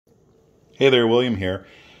Hey there, William here.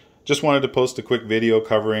 Just wanted to post a quick video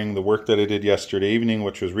covering the work that I did yesterday evening,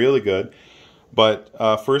 which was really good. But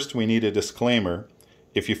first we need a disclaimer.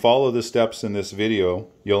 If you follow the steps in this video,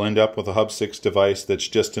 you'll end up with a HUB6 device that's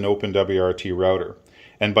just an OpenWRT router.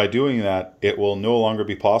 And by doing that, it will no longer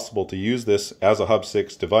be possible to use this as a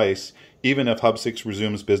HUB6 device, even if HUB6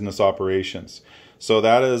 resumes business operations. So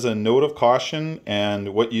that is a note of caution,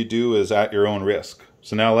 and what you do is at your own risk.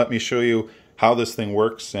 So now let me show you how this thing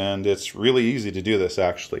works, and it's really easy to do this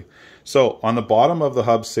actually. So on the bottom of the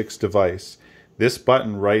HUB6 device, this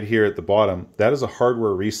button right here at the bottom, that is a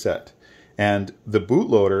hardware reset. And the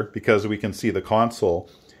bootloader, because we can see the console,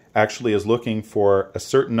 actually is looking for a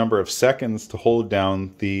certain number of seconds to hold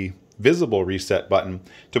down the visible reset button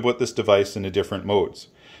to put this device into different modes.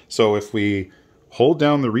 So if we hold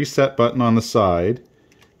down the reset button on the side,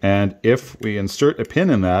 and if we insert a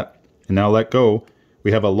pin in that, and now let go,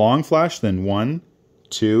 we have a long flash, then 1,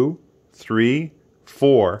 2, 3,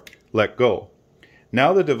 4, let go.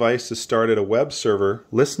 Now the device has started a web server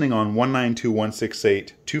listening on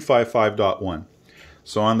 192.168.255.1.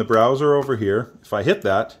 So on the browser over here, if I hit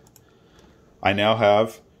that, I now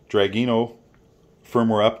have Dragino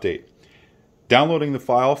firmware update. Downloading the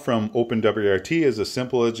file from OpenWRT is as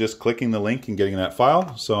simple as just clicking the link and getting that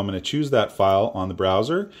file. So I'm going to choose that file on the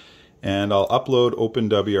browser, and I'll upload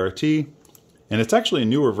OpenWRT. And it's actually a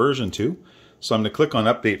newer version too. So I'm going to click on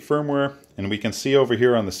Update Firmware, and we can see over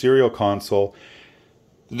here on the serial console,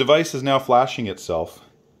 the device is now flashing itself.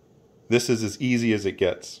 This is as easy as it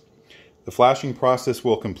gets. The flashing process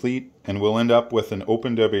will complete, and we'll end up with an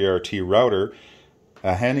OpenWRT router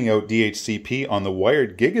handing out DHCP on the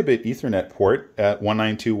wired gigabit Ethernet port at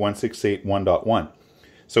 192.168.1.1.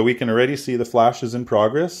 So we can already see the flashes in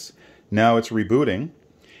progress. Now it's rebooting,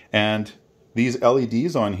 and these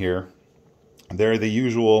LEDs on here, they're the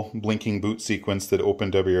usual blinking boot sequence that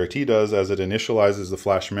OpenWRT does as it initializes the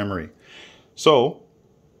flash memory. So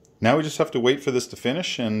now we just have to wait for this to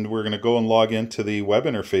finish, and we're going to go and log into the web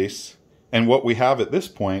interface. And what we have at this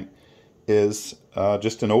point is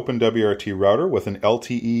just an OpenWRT router with an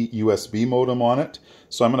LTE USB modem on it.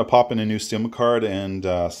 So I'm going to pop in a new SIM card and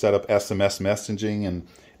set up SMS messaging and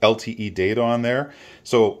LTE data on there.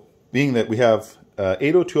 So being that we have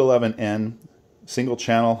 802.11n single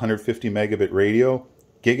channel 150 megabit radio,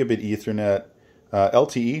 gigabit Ethernet,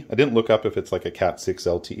 LTE. I didn't look up if it's like a Cat6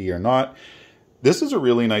 LTE or not. This is a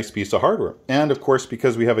really nice piece of hardware. And of course,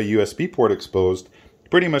 because we have a USB port exposed,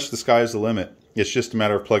 pretty much the sky's the limit. It's just a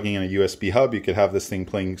matter of plugging in a USB hub. You could have this thing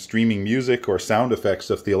playing streaming music or sound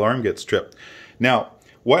effects if the alarm gets tripped. Now,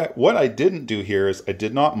 what I didn't do here is I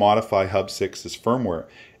did not modify HUB6's firmware.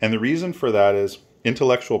 And the reason for that is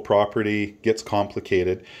intellectual property gets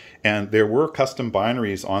complicated, and there were custom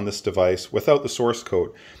binaries on this device without the source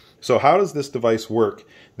code. So how does this device work?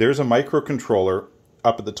 There's a microcontroller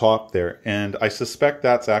up at the top there, and I suspect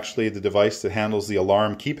that's actually the device that handles the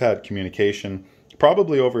alarm keypad communication,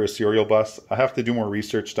 probably over a serial bus. I have to do more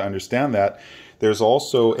research to understand that. There's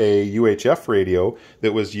also a UHF radio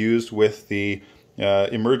that was used with the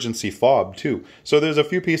emergency fob too. So there's a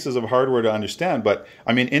few pieces of hardware to understand, but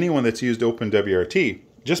I mean, anyone that's used OpenWRT,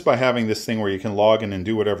 just by having this thing where you can log in and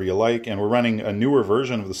do whatever you like, and we're running a newer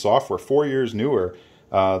version of the software, 4 years newer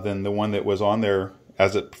than the one that was on there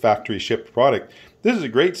as a factory shipped product, this is a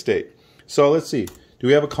great state. So let's see. Do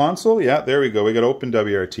we have a console? Yeah, there we go. We got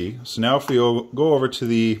OpenWRT. So now if we go over to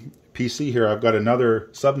the PC here, I've got another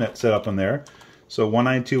subnet set up on there. So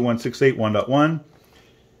 192.168.1.1.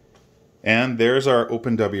 And there's our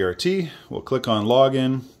OpenWRT. We'll click on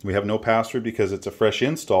Login. We have no password because it's a fresh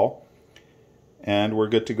install. And we're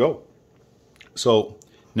good to go. So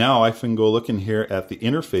now I can go look in here at the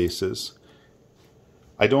interfaces.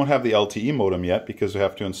 I don't have the LTE modem yet because we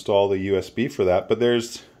have to install the USB for that. But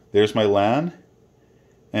there's my LAN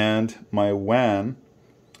and my WAN.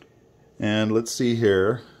 And let's see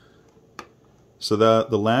here. So the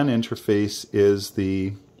LAN interface is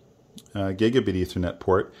the gigabit Ethernet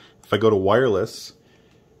port. If I go to wireless,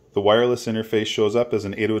 the wireless interface shows up as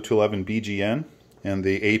an 802.11 BGN, and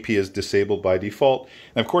the AP is disabled by default.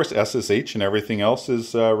 And of course, SSH and everything else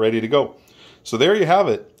is ready to go. So there you have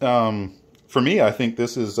it. For me, I think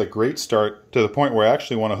this is a great start to the point where I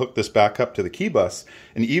actually want to hook this back up to the key bus.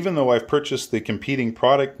 And even though I've purchased the competing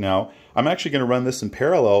product now, I'm actually going to run this in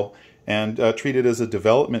parallel and treat it as a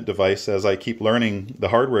development device as I keep learning the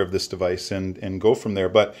hardware of this device and go from there.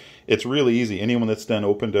 But it's really easy. Anyone that's done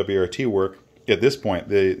OpenWRT work at this point,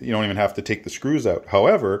 you don't even have to take the screws out.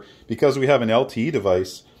 However, because we have an LTE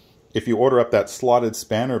device, if you order up that slotted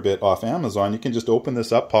spanner bit off Amazon, you can just open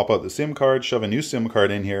this up, pop out the SIM card, shove a new SIM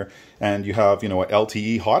card in here, and you have, an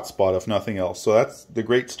LTE hotspot if nothing else. So that's the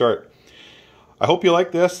great start. I hope you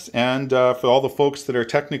like this, and for all the folks that are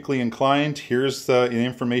technically inclined, here's the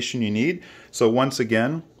information you need. So once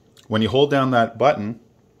again, when you hold down that button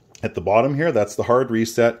at the bottom here, that's the hard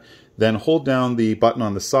reset. Then hold down the button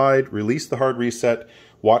on the side, release the hard reset,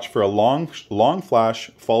 watch for a long flash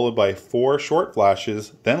followed by 4 short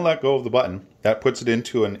flashes, then let go of the button. That puts it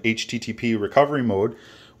into an HTTP recovery mode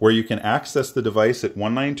where you can access the device at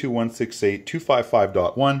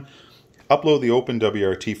 192.168.255.1, upload the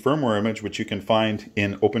OpenWRT firmware image, which you can find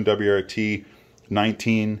in OpenWRT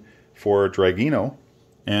 19 for Dragino,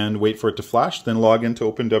 and wait for it to flash, then log into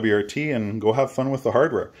OpenWRT and go have fun with the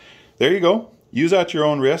hardware. There you go. Use at your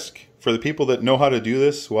own risk. For the people that know how to do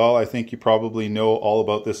this, well, I think you probably know all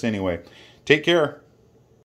about this anyway. Take care.